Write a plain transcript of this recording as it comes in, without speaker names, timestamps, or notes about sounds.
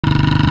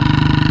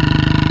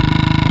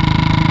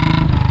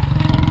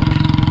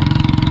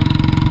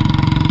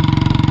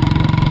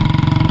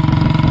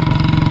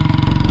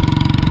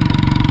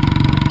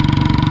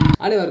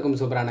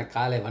சூப்பரான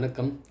காலை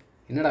வணக்கம்.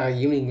 என்னடா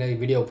ஈவினிங்கில்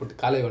வீடியோ போட்டு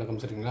காலை வணக்கம்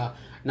சொல்கிறீங்களா?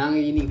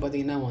 நாங்கள் இன்றைக்கி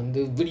பார்த்தீங்கன்னா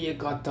விடிய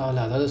காத்தால்,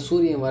 அதாவது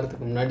சூரியன்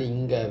வரதுக்கு முன்னாடி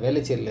இங்கே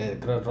வேளச்சேரியில்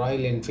இருக்கிற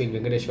ராயல் என்ஃபீல்ட்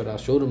வெங்கடேஸ்வரா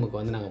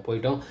ஷோரூமுக்கு நாங்கள்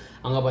போயிட்டோம்.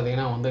 அங்கே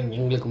பார்த்தீங்கன்னா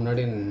எங்களுக்கு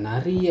முன்னாடி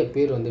நிறைய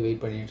பேர்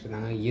வெயிட் பண்ணிகிட்டு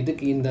இருந்தாங்க.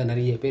 எதுக்கு இந்த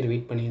நிறைய பேர்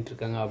வெயிட் பண்ணிகிட்டு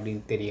இருக்காங்க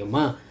அப்படின்னு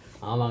தெரியுமா?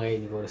 ஆமாங்க,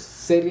 இன்றைக்கி ஒரு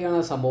சரியான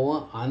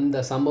சம்பவம்.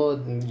 அந்த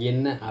சம்பவம்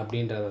என்ன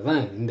அப்படின்றது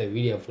தான் இந்த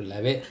வீடியோ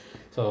ஃபுல்லாகவே.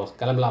 ஸோ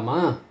கிளம்பலாமா?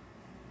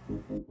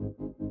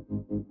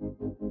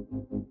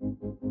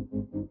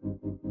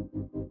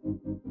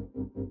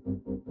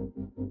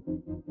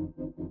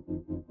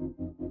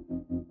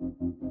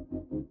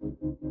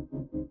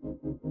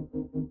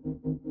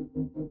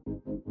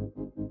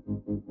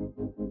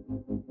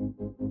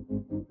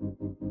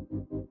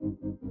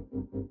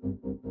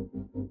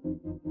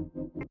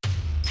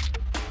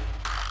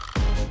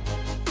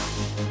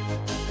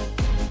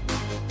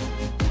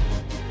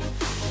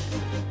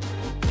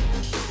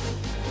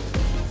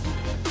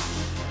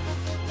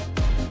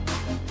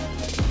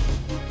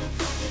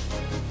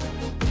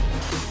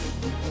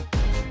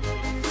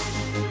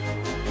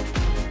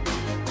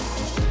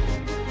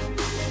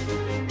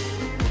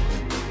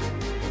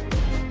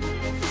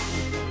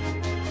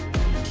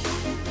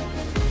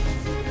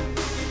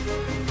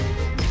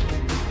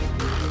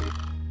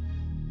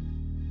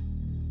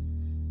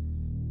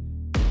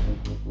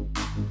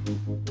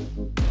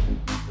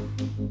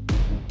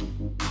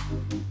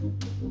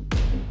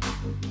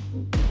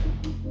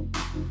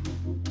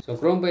 ஸோ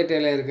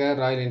குரோம்பேட்டையில் இருக்க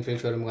ராயல்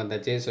என்ஃபீல்ட் ஷோரூமுக்கு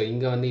வந்தாச்சு. ஸோ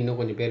இங்கே இன்னும்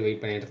கொஞ்சம் பேர்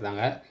வெயிட் பண்ணிகிட்டு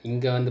இருந்தாங்க.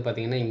 இங்கே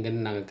பார்த்தீங்கன்னா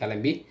இங்கேருந்து நாங்கள்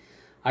கிளம்பி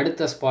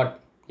அடுத்த ஸ்பாட்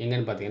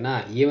எங்கேன்னு பார்த்தீங்கன்னா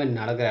ஈவெண்ட்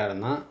நடக்கிற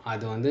இடம் தான்.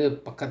 அது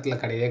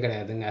பக்கத்தில் கிடையவே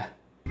கிடையாதுங்க.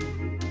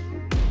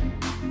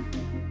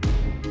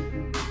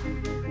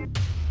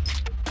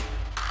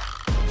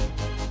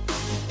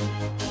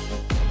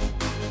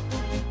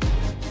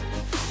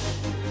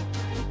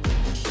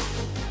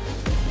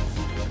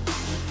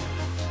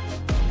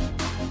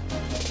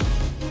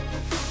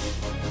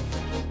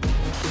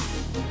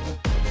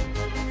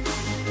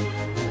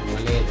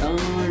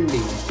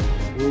 தாண்டி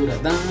ஊரை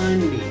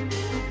தாண்டி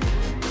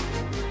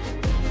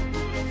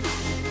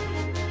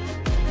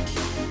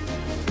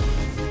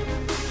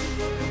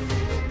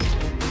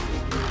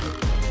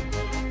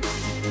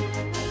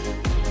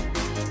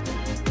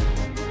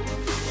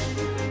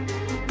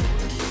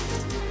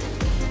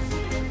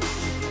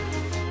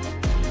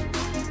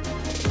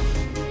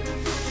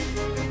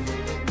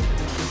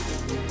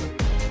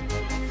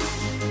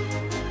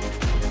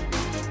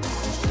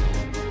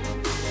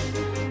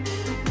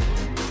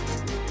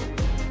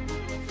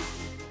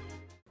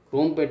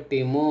குரோம்பேட்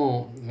டீமும்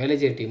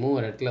வேளச்சேரி டீமும்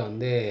ஒரு இடத்துல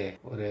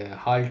ஒரு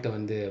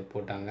ஹால்ட்டு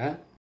போட்டாங்க.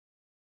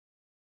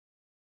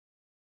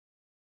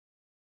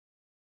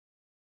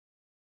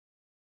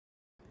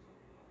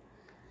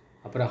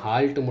 அப்புறம்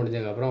ஹால்ட்டு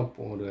முடிஞ்சதுக்கப்புறம்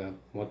ஒரு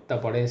மொத்த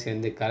படையும்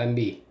சேர்ந்து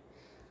கிளம்பி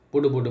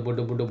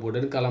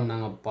புட்டுன்னு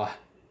கிளம்புனாங்கப்பா.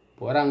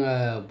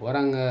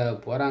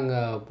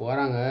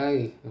 போகிறாங்க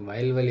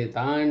வயல்வெளியை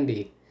தாண்டி,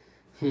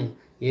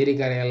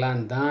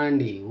 ஏரிக்கரையெல்லாம்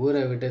தாண்டி,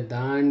 ஊரை விட்டு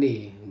தாண்டி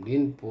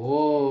அப்படின்னு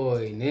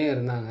போயினே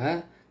இருந்தாங்க.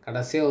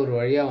 கடைசியாக ஒரு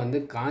வழியாக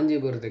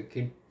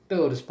காஞ்சிபுரத்துக்கிட்ட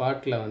ஒரு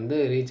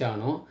ஸ்பாட்டில் ரீச்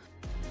ஆனோம்.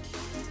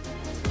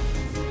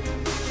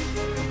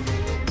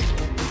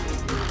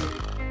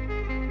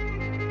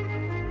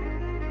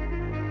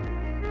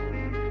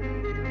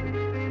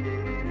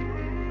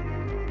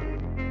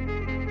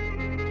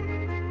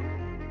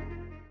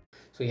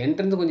 ஸோ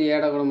என்ட்ரன்ஸ் கொஞ்சம்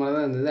ஏடாக்கூடமாக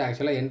தான் இருந்தது.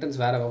 ஆக்சுவலாக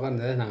என்ட்ரன்ஸ் வேறு பக்கம்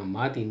இருந்தது. நாங்கள்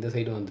மாற்றி இந்த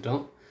சைடு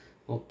வந்துட்டோம்.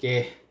 ஓகே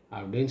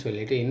அப்படின்னு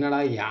சொல்லிவிட்டு, என்னடா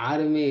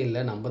யாருமே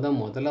இல்லை, நம்ம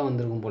தான் முதல்ல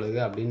வந்திருக்கோம் பொழுது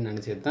அப்படின்னு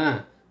நினச்சிட்டு தான்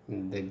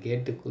இந்த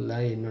கேட்டுக்குள்ளே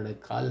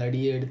என்னோடய கால்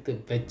அடியை எடுத்து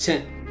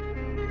வச்சேன்.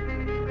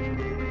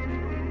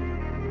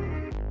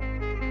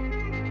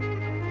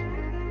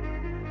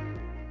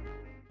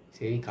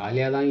 சரி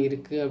காலியாக தான்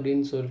இருக்குது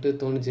அப்படின்னு சொல்லிட்டு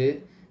தோணுச்சு.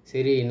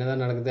 சரி என்ன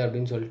தான் நடக்குது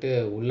அப்படின்னு சொல்லிட்டு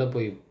உள்ளே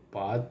போய்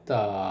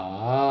பார்த்தா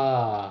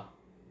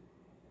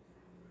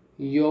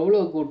எவ்வளோ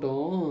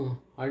கூட்டம்,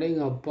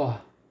 அடேங்க அப்பா!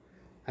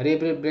 நிறைய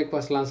பேர்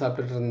பிரேக்ஃபாஸ்ட்லாம்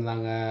சாப்பிட்டுட்டு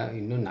இருந்தாங்க.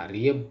 இன்னும்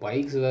நிறைய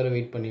பைக்ஸ் வேறு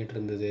வெயிட் பண்ணிகிட்டு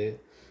இருந்தது.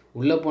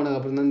 உள்ளே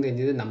போனதுக்கப்புறம் தான்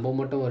தெரிஞ்சது நம்ம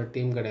மட்டும் ஒரு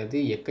டீம் கிடையாது,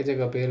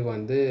 எக்கச்சக்க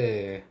பேருக்கு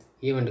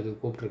ஈவெண்ட்டுக்கு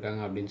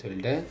கூப்பிட்ருக்காங்க அப்படின்னு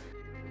சொல்லிட்டு.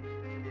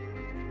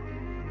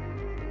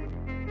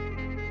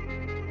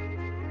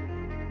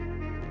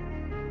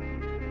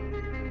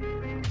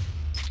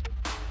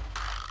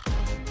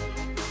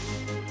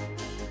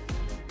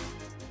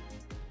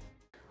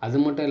 அது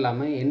மட்டும்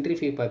இல்லாமல் என்ட்ரி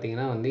ஃபீ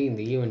பார்த்திங்கன்னா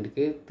இந்த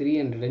ஈவெண்ட்டுக்கு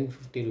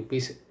 350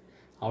 ருபீஸ்.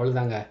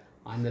 அவ்வளோதாங்க.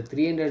 அந்த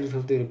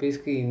 350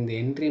 ருபீஸ்க்கு இந்த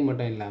என்ட்ரி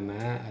மட்டும்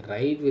இல்லாமல்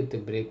ரைட் வித்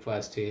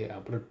பிரேக்ஃபாஸ்ட்டு,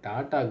 அப்புறம்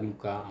டாட்டா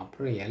குளுக்கா,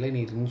 அப்புறம்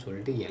இளநீர்னு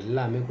சொல்லிட்டு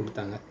எல்லாமே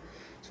கொடுத்தாங்க.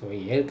 ஸோ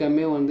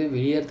ஏற்கனவே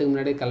வெளியேறதுக்கு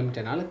முன்னாடியே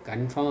கிளம்பிட்டனால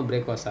கன்ஃபார்மாக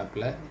பிரேக்ஃபாஸ்ட்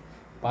சாப்பிடல.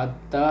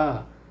 பார்த்தா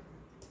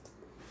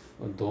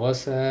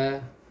தோசை,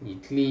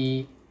 இட்லி,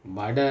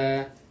 வடை,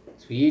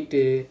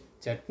 ஸ்வீட்டு,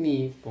 சட்னி,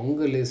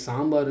 பொங்கல்,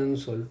 சாம்பார்னு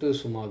சொல்லிட்டு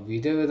சும்மா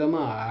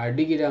விதவிதமாக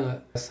அடிக்கிறாங்க.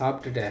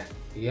 சாப்பிட்டுட்டேன்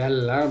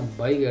எல்லோரும்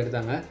பைக்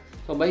எடுத்தாங்க.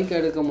 ஸோ பைக்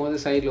எடுக்கும் போது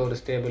சைடில் ஒரு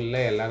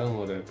ஸ்டேபிளில் எல்லோரும்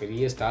ஒரு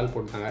பெரிய ஸ்டால்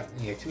போட்டுருந்தாங்க.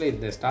 ஆக்சுவலி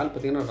இந்த ஸ்டால்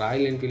பார்த்திங்கன்னா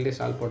ராயல் என்ஃபீல்டே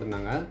ஸ்டால்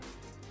போட்டிருந்தாங்க.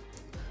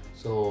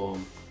 ஸோ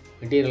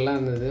மெட்டீரியல்லாம்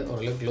இருந்தது,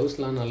 ஓரளவுக்கு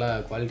க்ளவுஸ்லாம் நல்லா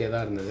குவாலிட்டியாக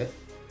தான் இருந்தது.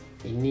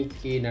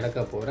 இன்றைக்கி நடக்க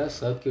போகிற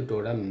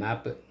சர்க்கியூட்டோட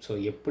மேப்பு, ஸோ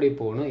எப்படி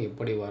போகணும்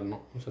எப்படி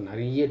வரணும், ஸோ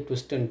நிறைய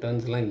ட்விஸ்ட் அண்ட்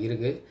டர்ன்ஸ்லாம்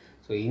இருக்குது.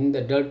 ஸோ இந்த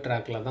டர்ட்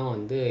ட்ராக்கில் தான்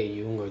வந்து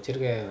இவங்க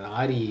வச்சுருக்க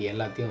ஆரி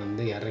எல்லாத்தையும்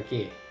வந்து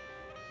இறக்கி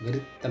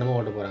விருத்தனமாக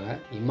ஓட்ட போகிறாங்க.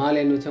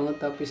 இமாலயன் வச்சவங்க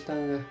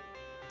தப்பிச்சிட்டாங்க.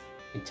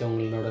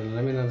 மிச்சவங்களோட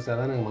நிலைமை நினச்சா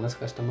தான் எனக்கு மனசு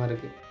கஷ்டமாக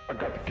இருக்குது. I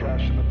got the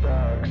cash in the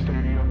bag,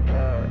 stadium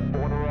packed.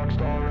 Born a rock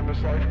star in this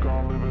life,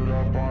 gon' live it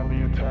up on the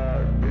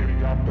attack. Baby,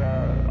 I'm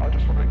bad. I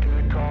just wanna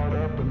get caught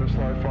up in this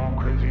life. I'm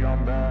crazy,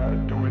 I'm mad.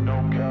 Doing no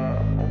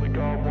cap. Only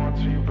God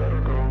wants you,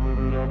 better go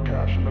live it up.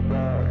 Cash in the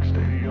bag,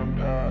 stadium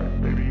packed.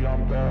 Baby,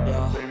 I'm bad.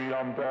 Yeah. Baby,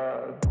 I'm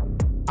bad.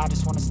 I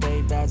just wanna stay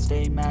bad,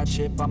 stay mad.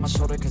 Chip on my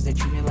shoulder 'cause they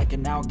treat me like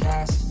an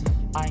outcast.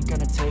 I ain't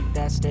gonna take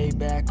that, stay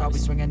back. I'll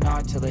be swinging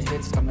hard till the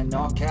hits come in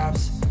all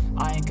caps.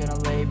 I ain't gonna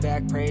lay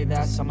back, pray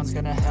that someone's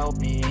gonna help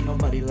me. Ain't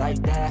nobody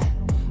like that.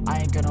 I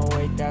ain't gonna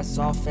wait, that's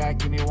all fact.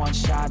 Give me one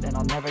shot and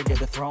I'll never get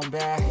the throne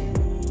back.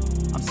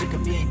 I'm sick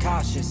of being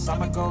cautious.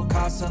 I'ma go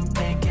cause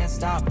something, can't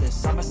stop this.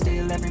 I'ma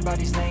steal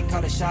everybody's lane,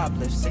 call it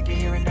shoplift. Sick of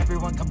hearing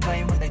everyone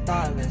complain when they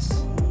thoughtless.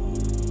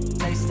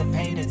 Taste the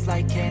pain, it's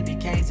like candy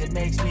canes. It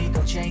makes me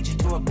go change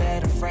into a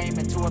better frame,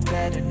 into a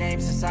better name.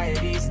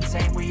 Society's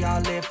insane, we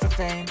all live for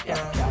fame.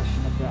 Yeah. Cash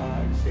in the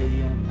bag,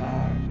 stadium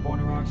packed. Born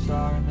a rock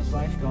star in this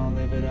life, gon'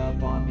 live it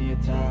up on the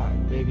attack.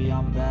 Baby,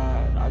 I'm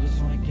bad. I just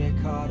wanna get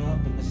caught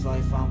up in this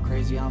life. I'm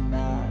crazy, I'm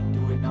mad.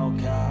 Do it no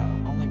cap.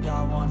 Only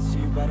God wants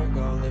you, better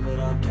go live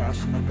it up.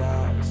 Cash in the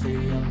bag,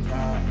 stadium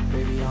packed.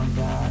 Baby, I'm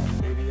bad.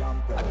 Baby, I'm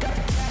bad. I got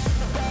the cash in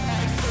the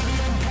bag,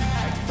 stadium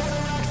packed. Born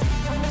a rock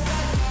star in this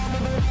life, gon'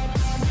 live it up.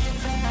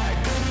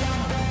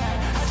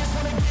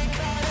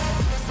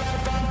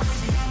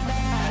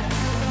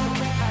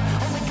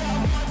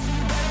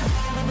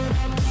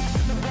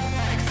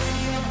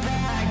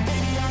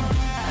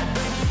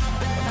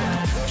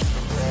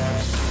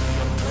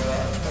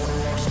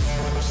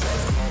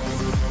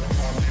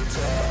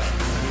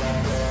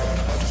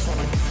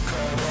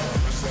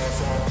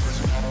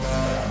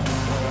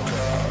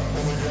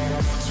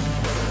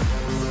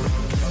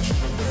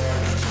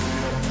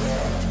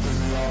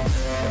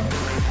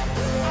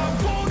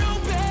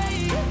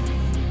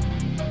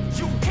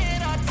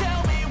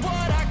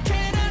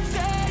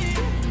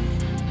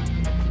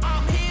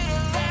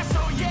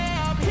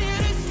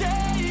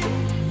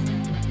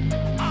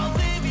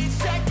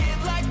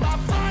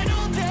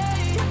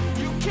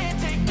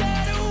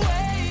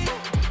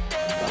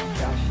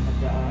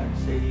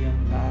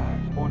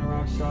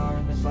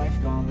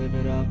 Live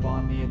it up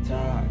on the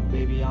attack.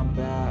 Baby, I'm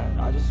bad.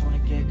 I just wanna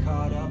get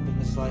caught up in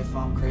this life.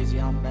 I'm crazy,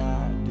 I'm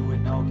mad. Do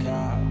it no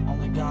cap.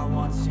 Only God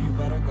wants you,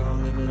 better go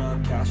live it up.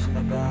 Cash in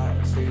the bag,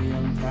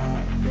 stadium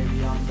packed. Baby,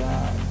 I'm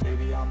bad.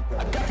 Baby, I'm bad.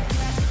 I got the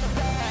cash in the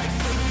bag,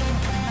 stadium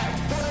packed.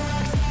 Born a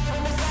rock star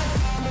in this life,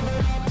 I'll live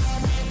it up on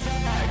the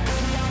attack.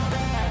 Baby, I'm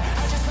bad.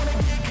 I just wanna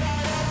get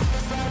caught up in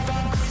this life.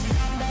 I'm crazy,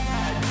 I'm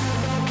mad. Do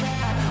it no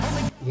cap.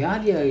 Only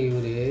யார்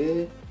இவர்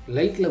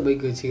லைட்டில்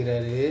bike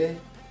வச்சுக்கிறாரு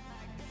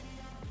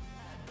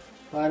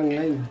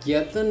பாருங்களேன்,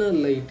 எத்தனை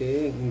light.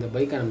 இந்த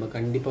பைக்கை நம்ம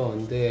கண்டிப்பாக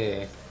வந்து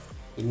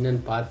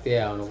என்னன்னு பார்த்தே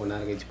அவனை கொஞ்ச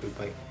நேரம் கழிச்சு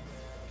போய்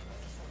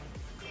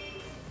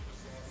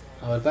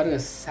அவர்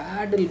பாருங்கள்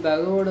சேடில்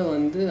பேக்கோட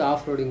வந்து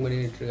ஆஃப் ரோடிங்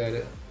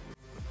பண்ணிகிட்ருக்காரு.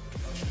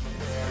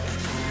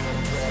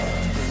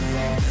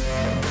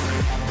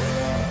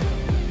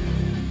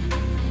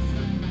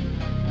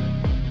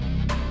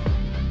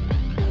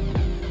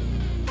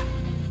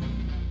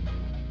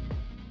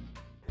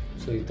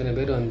 ஸோ இத்தனை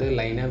பேர் வந்து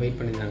லைனாக வெயிட்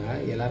பண்ணியிருந்தாங்க.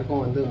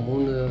 எல்லாருக்கும் வந்து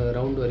 3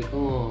 ரவுண்டு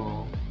வரைக்கும்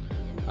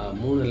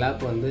 3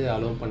 லேப் வந்து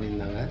அலோவ்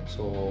பண்ணியிருந்தாங்க.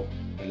 ஸோ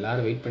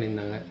எல்லோரும் வெயிட்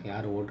பண்ணியிருந்தாங்க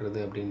யார் ஓட்டுறது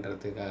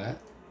அப்படின்றதுக்காக.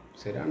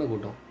 சரியான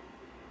கூட்டம்.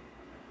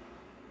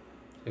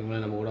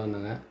 இவங்களாம் நம்ம கூட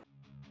வந்தாங்க.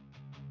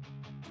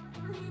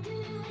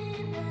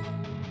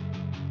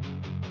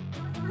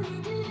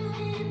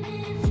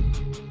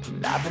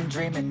 I've been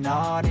dreaming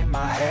on in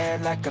my head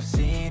like I've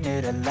seen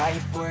it. A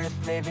life worth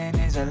living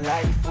is a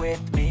life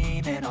with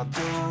meaning. I'll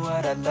do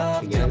what I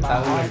love till my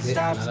heart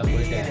stops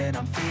beating.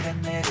 I'm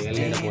feeding this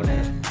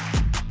demon.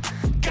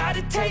 Got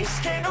a taste,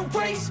 can't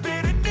erase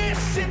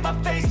bitterness in my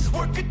face.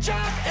 Work a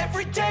job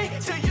every day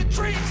till your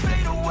dreams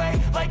fade away.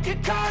 Like a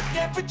card,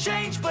 never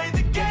change. Play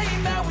the game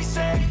that we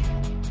say.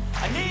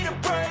 I need a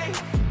break.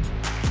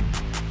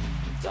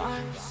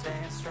 Time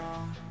staying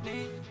strong.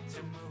 Need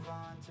to move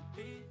on to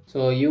be.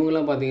 So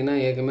இவங்கெல்லாம் பார்த்தீங்கன்னா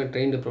ஏற்கனவே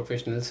trained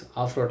professionals.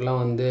 Of ரோட்லாம்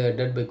வந்து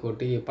dead bike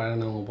ஓட்டி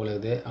பழகினவங்க போல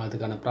இது.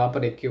 அதுக்கான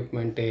proper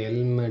equipment,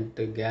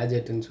 helmet,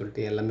 கேஜெட்டுன்னு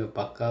சொல்லிட்டு எல்லாமே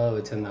பக்காவாக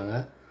வச்சுருந்தாங்க.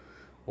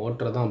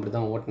 ஓட்டுறதும் அப்படி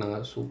தான் ஓட்டினாங்க.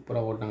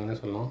 சூப்பராக ஓட்டினாங்கன்னே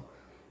சொல்லலாம்.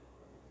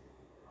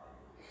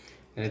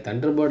 எனக்கு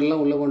தண்டர்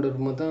பேர்ட்லாம் உள்ளே கொண்டு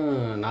வரும்போது தான்,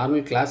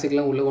 நார்மல்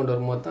கிளாசிக்லாம் உள்ளே கொண்டு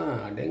வரும்போது தான்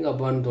அடேங்க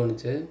அப்பான்னு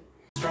தோணுச்சு.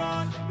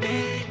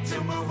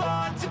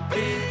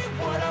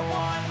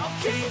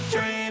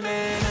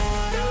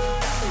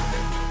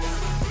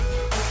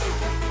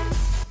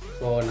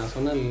 ஸோ நான்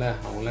சொன்னேன்ல,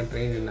 அவங்களாம்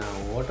ட்ரெயின் நான்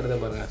ஓட்டுறதை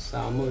பாருங்கள்,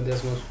 செம்ம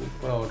வித்தியாசமாக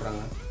சூப்பராக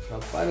ஓட்டுறாங்க.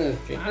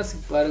 பாருங்கள்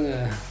கிளாசிக்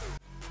பாருங்கள்.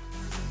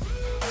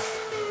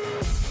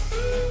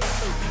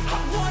 I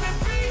wanna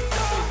be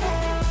so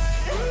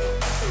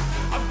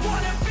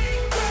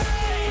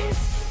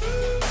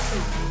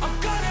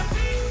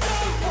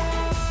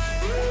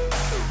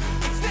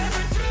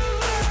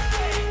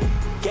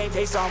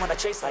pace on when I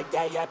chase like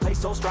that. Yeah, I play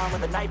so strong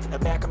with a knife in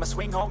the back. I'ma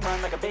swing home run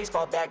like a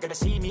baseball bat. Gonna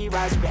see me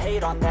rise, you can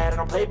hate on that. I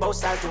don't play both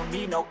sides, doing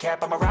me no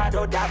cap. I'ma ride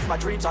or die for my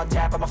dreams on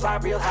tap. I'ma fly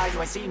real high, you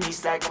ain't see me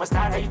slack. No, it's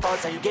not how you fall,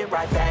 it's how you get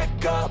right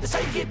back up. That's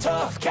how you get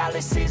tough.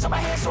 Calluses on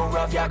my hands so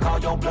rough, yeah, I call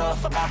your bluff.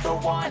 I'm not the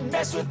one,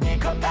 mess with me,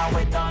 come out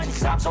with none.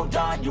 Cause I'm so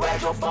done, you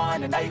had your fun.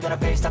 And now you're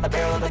gonna face down the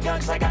barrel of the gun.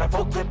 Cause I got a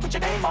full clip, put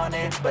your name on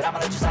it. But I'ma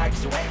let you slide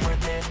cause you ain't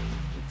worth it.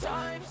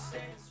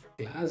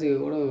 கிளாஸுக்கு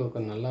கூட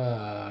கொஞ்சம் நல்லா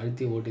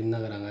அழுத்தி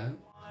ஓட்டிருந்தாங்கிறாங்க.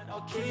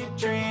 I'll keep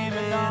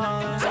dreaming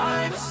on.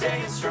 Time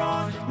staying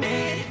strong.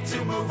 Need to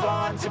move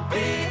on to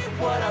be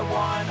what I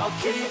want. I'll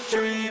keep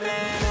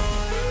dreaming on.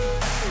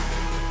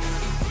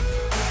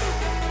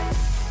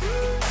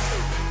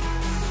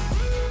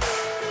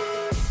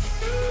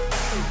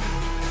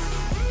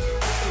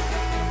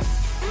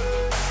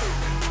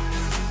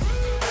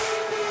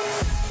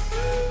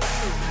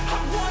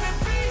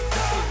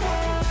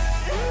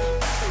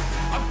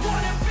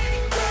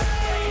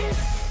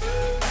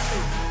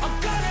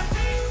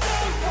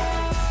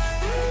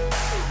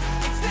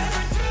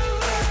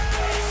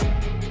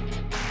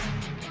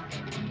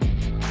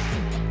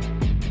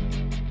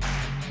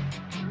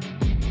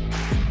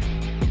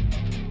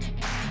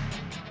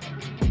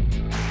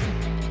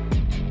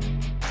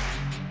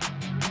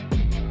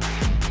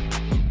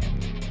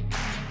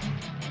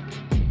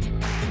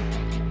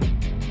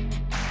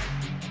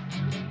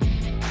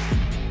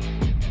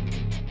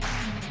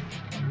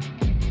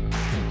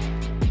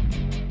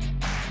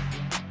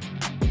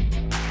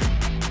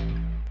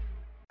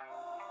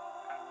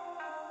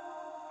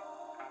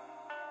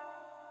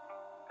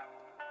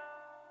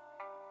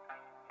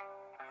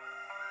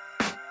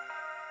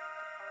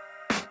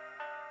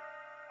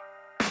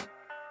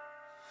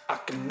 I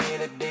can hear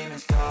the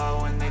demons call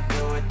when they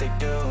do what they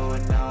do.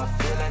 And now I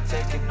feel like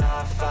taking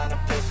off, find a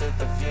place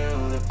with a view.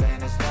 The pain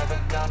is never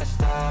gonna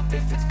stop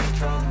if it's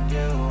controlling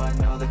you. I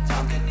know that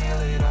time can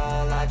heal it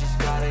all, I just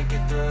gotta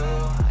get through.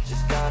 I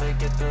just gotta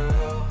get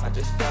through, I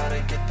just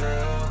gotta get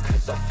through.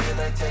 Cause I feel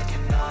like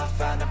taking off,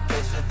 find a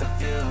place with a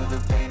view.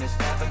 The pain is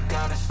never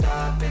gonna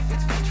stop if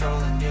it's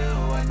controlling you.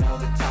 I know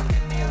that time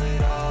can heal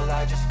it all,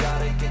 I just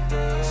gotta get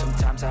through.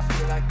 Sometimes I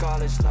feel like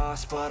all is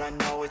lost, but I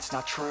know it's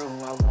not true.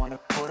 I wanna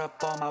put up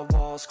all my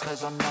walls cause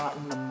I'm not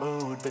in the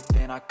mood. But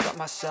then I cut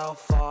myself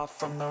off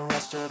from the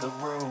rest of the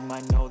room.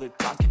 I know that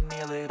time can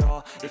heal it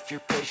all if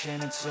you're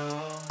patient and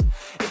soon.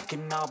 It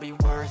can all be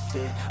worth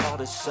it, all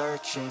the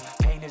searching.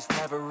 Pain is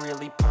never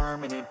really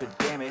permanent, but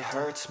damn it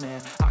hurts,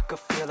 man. I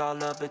could feel all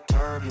of the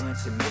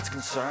turbulence and it's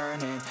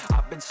concerning.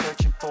 I've been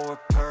searching for a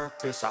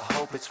purpose, I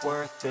hope it's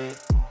worth it.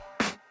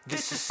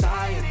 This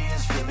society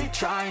is really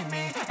trying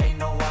me. Ain't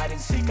no hide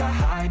and seek, I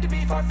hide to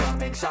be far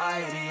from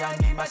anxiety. I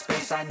need my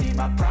space, I need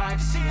my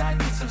privacy. I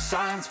need some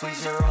silence,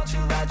 please, you're all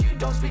too loud. You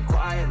don't speak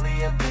quietly,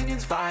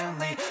 opinions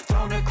violently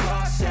thrown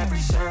across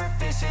every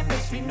surface. It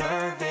makes me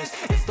nervous.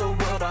 Is the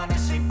world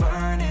honestly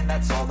burning?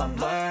 That's all I'm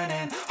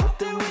learning. Hope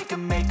that we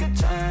can make a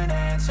turn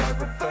and start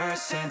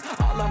reversing.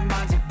 All our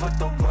minds, we put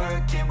the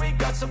work in. We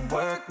got some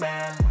work,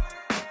 man.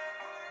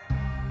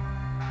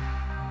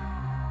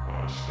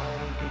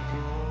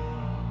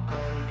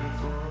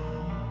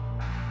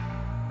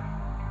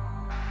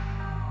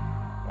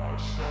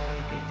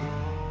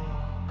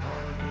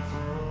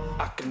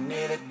 I can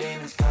hear the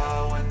demons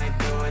call when they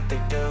do what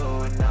they do.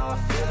 And now I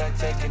feel like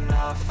taking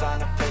off,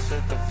 find a place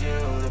with a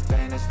view. The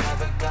pain is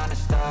never gonna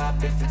stop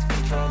if it's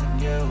controlling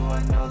you.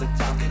 I know that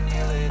time can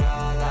heal it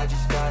all, I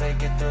just gotta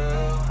get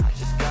through. I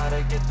just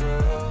gotta get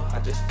through, I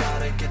just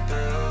gotta get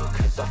through.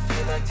 Cause I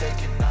feel like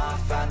taking off,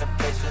 find a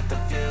place with a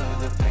view.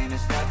 The pain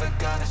is never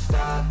gonna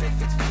stop if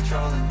it's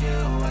controlling you.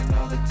 I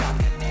know that time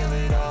can heal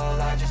it all,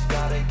 I just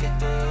gotta get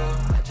through.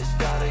 I just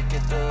gotta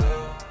get through.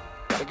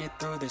 Gotta get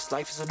through this,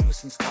 life is a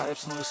nuisance, tie up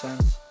some loose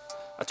ends.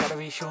 I try to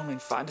be human,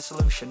 find a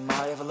solution,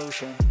 my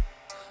evolution.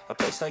 A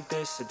place like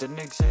this, it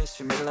didn't exist,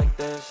 we made it like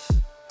this.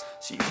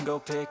 So you can go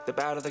pick the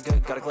bad or the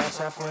good, got a glass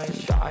halfway.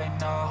 I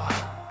know,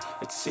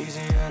 it's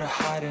easier to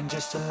hide than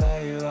just to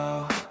lay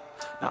low.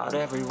 Not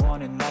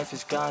everyone in life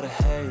has got a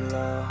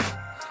halo.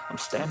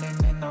 I'm standing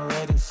in the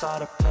red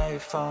inside a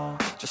payphone,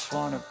 just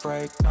wanna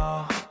break, no.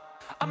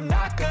 I'm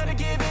not gonna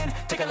give in,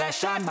 take a last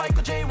shot,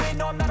 Michael J. Win.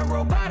 No, I'm not a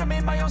robot, I'm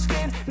in my own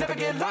skin. Never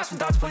get lost when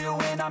thoughts pull you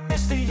in. I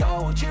miss the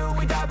old you,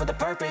 we died with a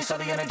purpose. All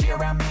the energy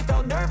around me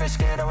felt nervous,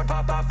 scared I would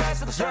pop off fast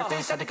to the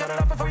surface. Had to cut it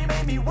off before you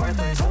made me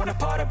worthless. Torn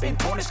apart, I've been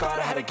torn and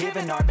scarred. I had a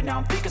given art, but now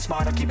I'm thinking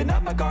smart. I'm keeping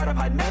up my guard, I'm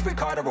hiding every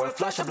card. A royal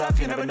flush of love,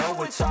 you never know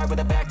what's hard.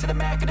 With a back to the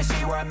mat, gonna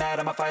see where I'm at.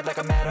 I'ma fight like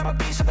I'm mad, I'ma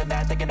be something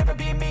that they can never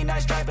be me.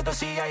 Nice try, but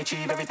they'll see I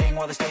achieve everything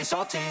while they stay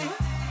salty.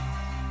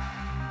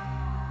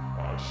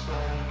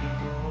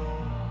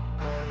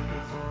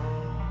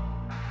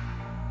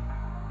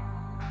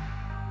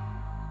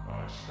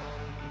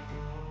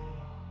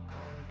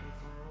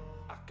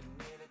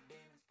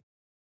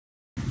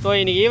 So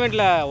இன்றைக்கி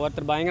ஈவெண்ட்டில்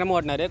ஒருத்தர் பயங்கரமாக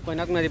ஓட்டினார். கொஞ்ச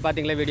நேரத்துக்கு முன்னாடி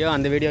பார்த்தீங்களா video,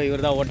 அந்த video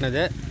இவர் தான்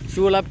ஓட்டினது.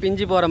 ஷூலாம்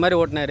பிஞ்சு போகிற மாதிரி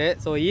ஓட்டினார்.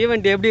 ஸோ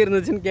ஈவெண்ட் எப்படி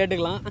இருந்துச்சுன்னு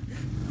கேட்டுக்கலாம்.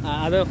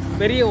 அது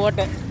பெரிய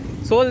ஓட்டை,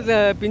 சோல்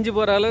பிஞ்சு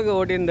போகிற அளவுக்கு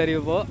ஓட்டியிருந்தார்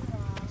இப்போது.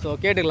 ஸோ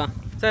கேட்டுக்கலாம்.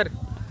 சார்,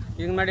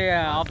 இதுக்கு முன்னாடி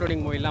ஆஃப்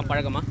ரோடிங் போயிடலாம்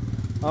பழக்கமா?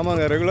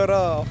 ஆமாங்க,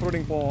 ரெகுலராக ஆஃப்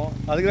ரோடிங் போவோம்.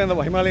 அதுக்கு தான்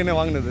இந்த ஹிமாலயனே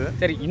வாங்கினது.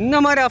 சரி, இந்த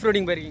மாதிரி ஆஃப்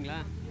ரோடிங் போயிருக்கீங்களா?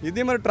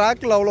 இதே மாதிரி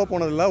ட்ராக்கில் அவ்வளோ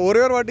போனதில்லை. ஒரே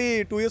ஒரு வாட்டி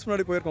 2 இயர்ஸ்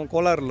முன்னாடி போயிருக்கோம்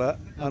கோலாரில்.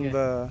 அந்த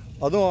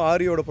அதுவும்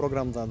ஆரியோட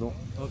ப்ரோக்ராம் தான் அதுவும்.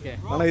 ஓகே.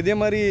 ஆனால் இதே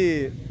மாதிரி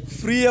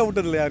ஃப்ரீயாக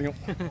விட்டதில்லை யாரையும்.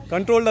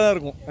 கண்ட்ரோல்டாக தான்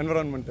இருக்கும்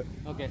என்விரான்மெண்ட்டு.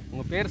 ஓகே,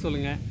 உங்கள் பேர்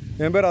சொல்லுங்கள்.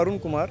 என் பேர்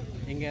அருண்குமார்.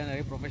 எங்கே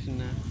நிறைய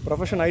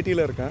ப்ரொஃபஷன்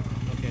ஐடியில் இருக்கேன்.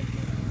 ஓகே.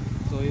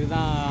 ஸோ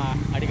இதுதான்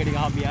அடிக்கடி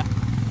ஹாபியா?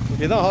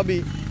 இதுதான் ஹாபி.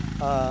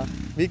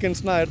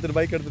 வீக்கெண்ட்ஸ்னால்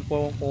பைக் எடுத்துகிட்டு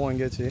போவோம்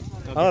எங்கேயாச்சும்.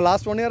 ஆனால்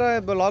லாஸ்ட் 1 இயராக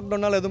இப்போ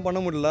லாக்டவுனால் எதுவும் பண்ண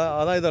முடியல.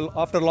 அதான் இது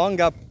ஆஃப்டர் லாங்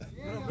கேப்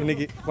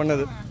இன்னைக்கு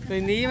பண்ணது. ஸோ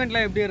இந்த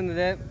ஈவெண்ட்லாம் எப்படி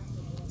இருந்தது?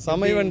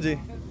 செம ஈவெண்ட் ஜி.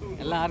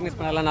 எல்லாம் ஆர்கனைஸ்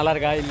பண்ணலாம் நல்லா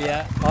இருக்கா இல்லையா?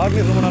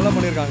 ஆர்கனைஸ் ரொம்ப நல்லா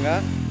பண்ணியிருக்காங்க.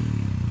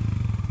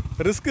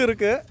 ரிஸ்க்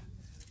இருக்குது,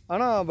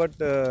 ஆனால் பட்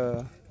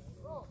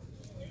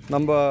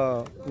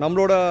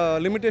நம்மளோட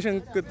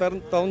லிமிட்டேஷனுக்கு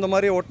தகுந்த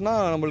மாதிரி ஓட்டினா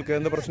நம்மளுக்கு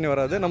எந்த பிரச்சனையும்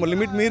வராது. நம்ம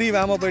லிமிட் மீறி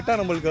வேகமாக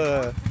போயிட்டால் நம்மளுக்கு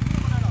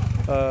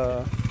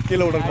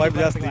கீழே விட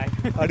வாய்ப்பு ஜாஸ்தி,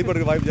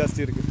 அடிப்படுறதுக்கு வாய்ப்பு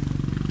ஜாஸ்தி இருக்குது.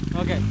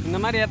 ஓகே. இந்த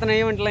மாதிரி எத்தனை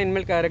ஈவெண்ட்லாம்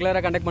இனிமேல்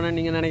ரெகுலராக கண்டக்ட் பண்ண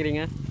நீங்கள்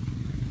நினைக்கிறீங்க?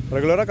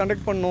 ரெகுலராக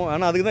கண்டக்ட் பண்ணணும்.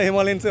 ஆனால் அதுக்கு தான்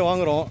ஹிமாலயன்ஸே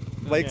வாங்குகிறோம்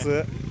பைக்ஸு.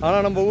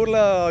 ஆனால் நம்ம ஊரில்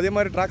அதே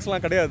மாதிரி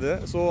ட்ராக்ஸ்லாம் கிடையாது.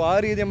 ஸோ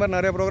இதே மாதிரி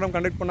நிறைய ப்ரோக்ராம்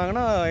கண்டக்ட்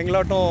பண்ணாங்கன்னா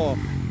எங்களாட்டும்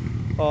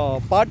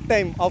part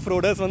time of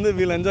roaders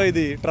will enjoy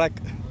the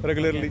track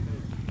regularly,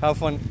 have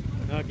fun.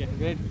 Okay,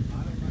 great,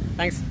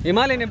 thanks.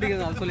 Himalayan எப்படி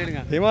இருக்குது அது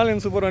சொல்லிடுங்க.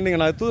 ஹிமாலயன் சூப்பர் வண்டிங்க.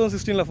 நான்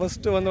 2016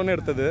 ஃபஸ்ட்டு வந்தோடனே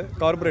எடுத்தது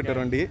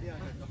கார்பரேட்டர் வண்டி.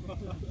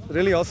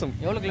 Really awesome.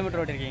 எவ்வளோ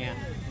கிலோமீட்டர் ஓட்டிருக்கீங்க?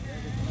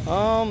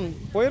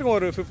 போயிருக்கோம்,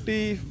 ஒரு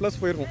 50+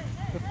 போயிருக்கோம்.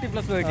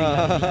 50+ போயிருக்கீங்க?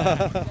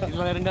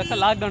 இதில் 2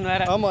 வருஷம் லாக்டவுன்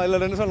வேறு. ஆமாம், இல்லை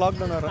 2 வருஷம்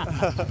லாக்டவுன் வேறு.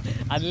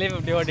 அதுலேயே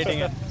 50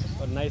 ஓட்டிட்டீங்க.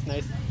 ஒரு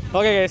நைஸ்.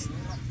 ஓகே கைஸ்,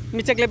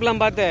 மிச்ச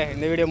கிளிப்லாம் பார்த்து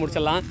இந்த வீடியோ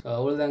முடிச்சிடலாம்.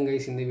 அவ்வளோதான்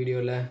கைஸ், இந்த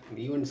வீடியோவில் இந்த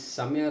ஈவெண்ட்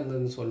செம்மையாக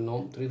இருந்ததுன்னு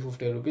சொல்லணும்.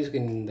 350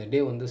 ருபீஸ்க்கு இந்த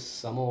டே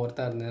செம்ம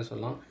ஒர்த்தாக இருந்ததுன்னு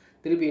சொல்லலாம்.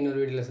 திருப்பி இன்னொரு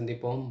வீடியோவில்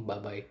சந்திப்போம்.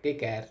 பாய்,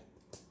 டேக் கேர்.